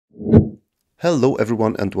Hello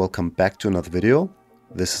everyone and welcome back to another video.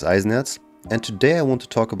 This is Eisenherz, and today I want to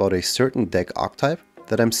talk about a certain deck archetype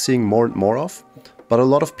that I'm seeing more and more of, but a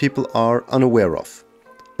lot of people are unaware of.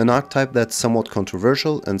 An archetype that's somewhat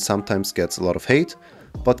controversial and sometimes gets a lot of hate,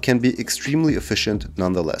 but can be extremely efficient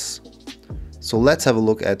nonetheless. So let's have a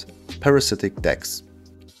look at Parasitic Decks.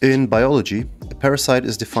 In biology, a parasite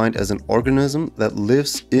is defined as an organism that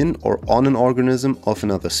lives in or on an organism of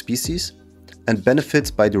another species and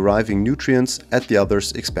benefits by deriving nutrients at the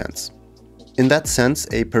other's expense. In that sense,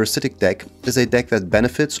 a parasitic deck is a deck that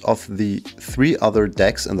benefits off the 3 other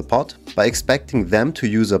decks in the pot by expecting them to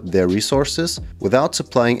use up their resources without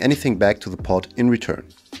supplying anything back to the pot in return.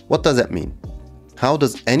 What does that mean? How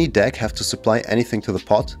does any deck have to supply anything to the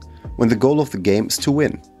pot when the goal of the game is to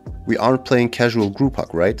win? We aren't playing casual group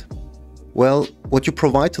hug, right? Well, what you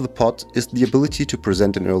provide to the pot is the ability to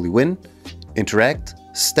present an early win, interact,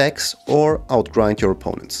 stacks, or outgrind your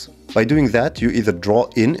opponents. By doing that, you either draw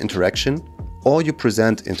in interaction or you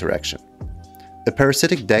present interaction. A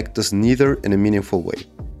parasitic deck does neither in a meaningful way.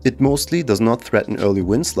 It mostly does not threaten early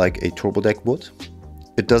wins like a turbo deck would.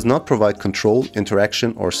 It does not provide control,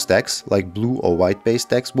 interaction, or stacks like blue or white based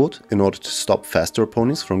decks would in order to stop faster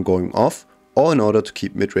opponents from going off or in order to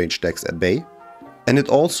keep mid-range decks at bay. And it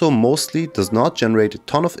also mostly does not generate a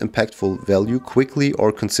ton of impactful value quickly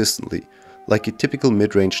or consistently, like a typical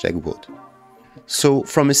mid-range deck would. So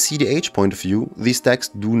from a cEDH point of view, these decks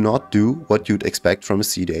do not do what you'd expect from a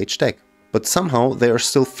cEDH deck. But somehow they are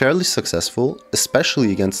still fairly successful,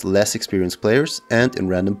 especially against less experienced players and in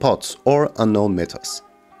random pots or unknown metas.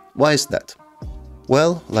 Why is that?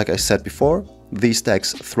 Well, like I said before, these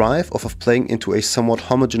decks thrive off of playing into a somewhat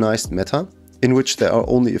homogenized meta, in which there are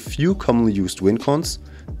only a few commonly used win cons,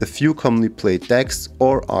 a few commonly played decks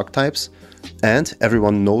or archetypes, and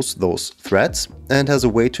everyone knows those threats and has a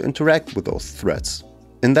way to interact with those threats.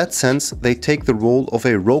 In that sense, they take the role of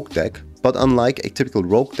a rogue deck, but unlike a typical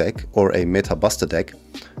rogue deck or a meta buster deck,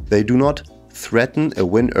 they do not threaten a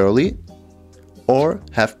win early or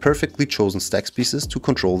have perfectly chosen stacks pieces to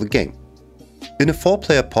control the game. In a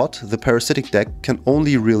 4-player pot, the parasitic deck can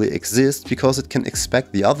only really exist because it can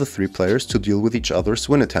expect the other 3 players to deal with each other's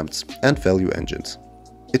win attempts and value engines.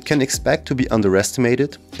 It can expect to be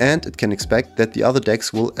underestimated, and it can expect that the other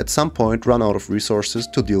decks will at some point run out of resources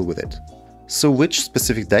to deal with it. So which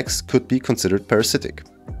specific decks could be considered parasitic?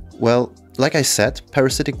 Well, like I said,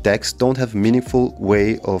 parasitic decks don't have a meaningful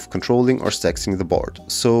way of controlling or stacking the board,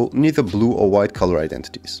 so neither blue or white color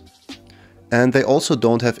identities. And they also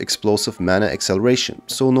don't have explosive mana acceleration,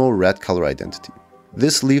 so no red color identity.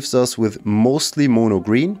 This leaves us with mostly mono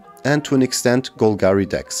green and to an extent Golgari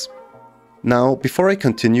decks. Now, before I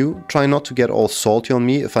continue, try not to get all salty on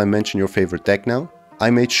me if I mention your favorite deck now. I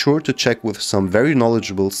made sure to check with some very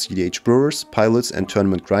knowledgeable cEDH brewers, pilots and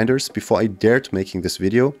tournament grinders before I dared making this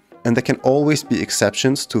video, and there can always be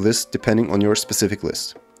exceptions to this depending on your specific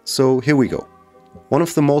list. So here we go. One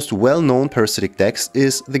of the most well-known parasitic decks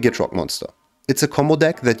is the Gitrog monster. It's a combo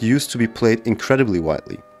deck that used to be played incredibly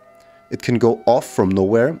widely. It can go off from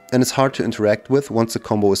nowhere and is hard to interact with once the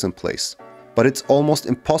combo is in place. But it's almost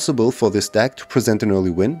impossible for this deck to present an early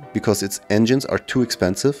win because its engines are too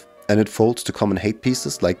expensive and it folds to common hate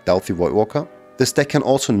pieces like Doughty Voidwalker. This deck can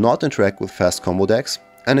also not interact with fast combo decks,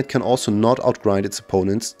 and it can also not outgrind its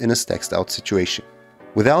opponents in a stacked out situation.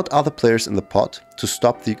 Without other players in the pot to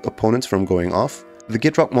stop the opponents from going off, the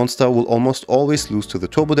Gitrog monster will almost always lose to the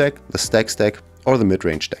turbo deck, the stacks deck or the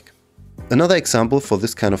mid-range deck. Another example for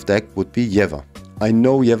this kind of deck would be Yeva. I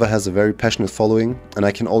know Yeva has a very passionate following and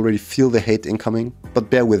I can already feel the hate incoming,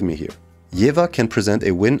 but bear with me here. Yeva can present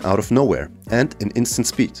a win out of nowhere and in instant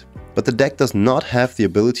speed, but the deck does not have the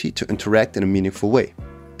ability to interact in a meaningful way.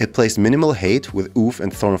 It plays minimal hate with Oof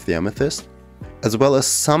and Thorn of the Amethyst, as well as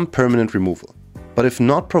some permanent removal. But if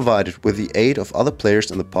not provided with the aid of other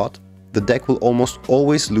players in the pot, the deck will almost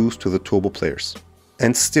always lose to the turbo players.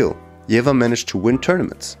 And still, Yeva managed to win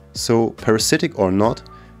tournaments, so parasitic or not,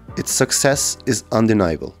 its success is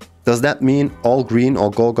undeniable. Does that mean all green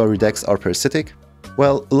or Golgari decks are parasitic?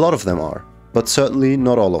 Well, a lot of them are, but certainly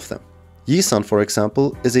not all of them. Yisan, for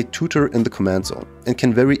example, is a tutor in the command zone and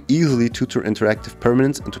can very easily tutor interactive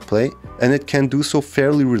permanents into play, and it can do so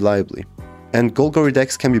fairly reliably. And Golgari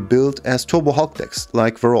decks can be built as Turbo Hulk decks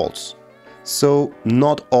like Varolz. So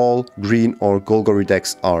not all green or Golgari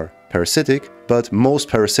decks are parasitic, but most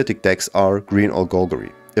parasitic decks are green or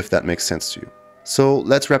Golgari, if that makes sense to you. So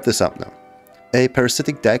let's wrap this up now. A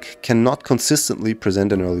parasitic deck cannot consistently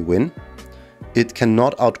present an early win. It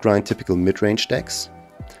cannot outgrind typical mid-range decks.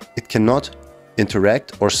 It cannot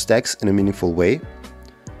interact or stacks in a meaningful way.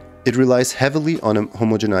 It relies heavily on a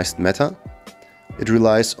homogenized meta. it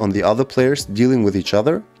relies on the other players dealing with each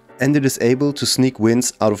other, and it is able to sneak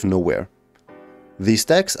wins out of nowhere. These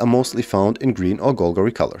decks are mostly found in green or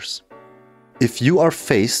Golgari colors. If you are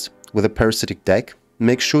faced with a parasitic deck,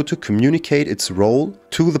 make sure to communicate its role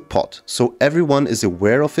to the pot so everyone is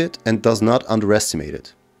aware of it and does not underestimate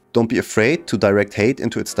it. Don't be afraid to direct hate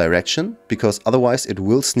into its direction, because otherwise it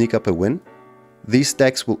will sneak up a win. These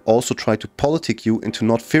decks will also try to politic you into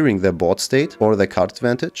not fearing their board state or their card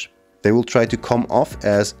advantage. They will try to come off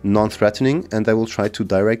as non-threatening, and they will try to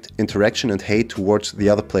direct interaction and hate towards the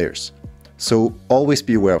other players. So always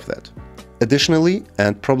be aware of that. Additionally,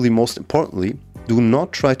 and probably most importantly, do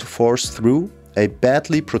not try to force through a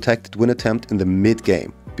badly protected win attempt in the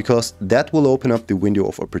mid-game, because that will open up the window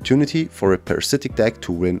of opportunity for a parasitic deck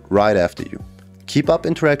to win right after you. Keep up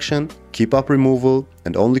interaction, keep up removal,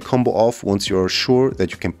 and only combo off once you are sure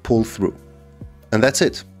that you can pull through. And that's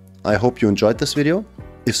it. I hope you enjoyed this video.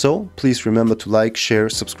 If so, please remember to like, share,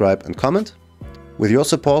 subscribe and comment. With your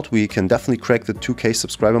support, we can definitely crack the 2K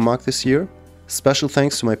subscriber mark this year. Special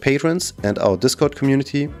thanks to my patrons and our Discord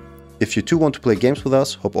community. If you too want to play games with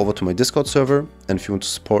us, hop over to my Discord server, and if you want to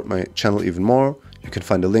support my channel even more, you can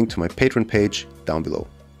find a link to my Patreon page down below.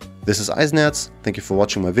 This is Eisenherz, thank you for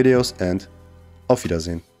watching my videos, and auf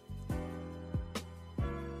Wiedersehen.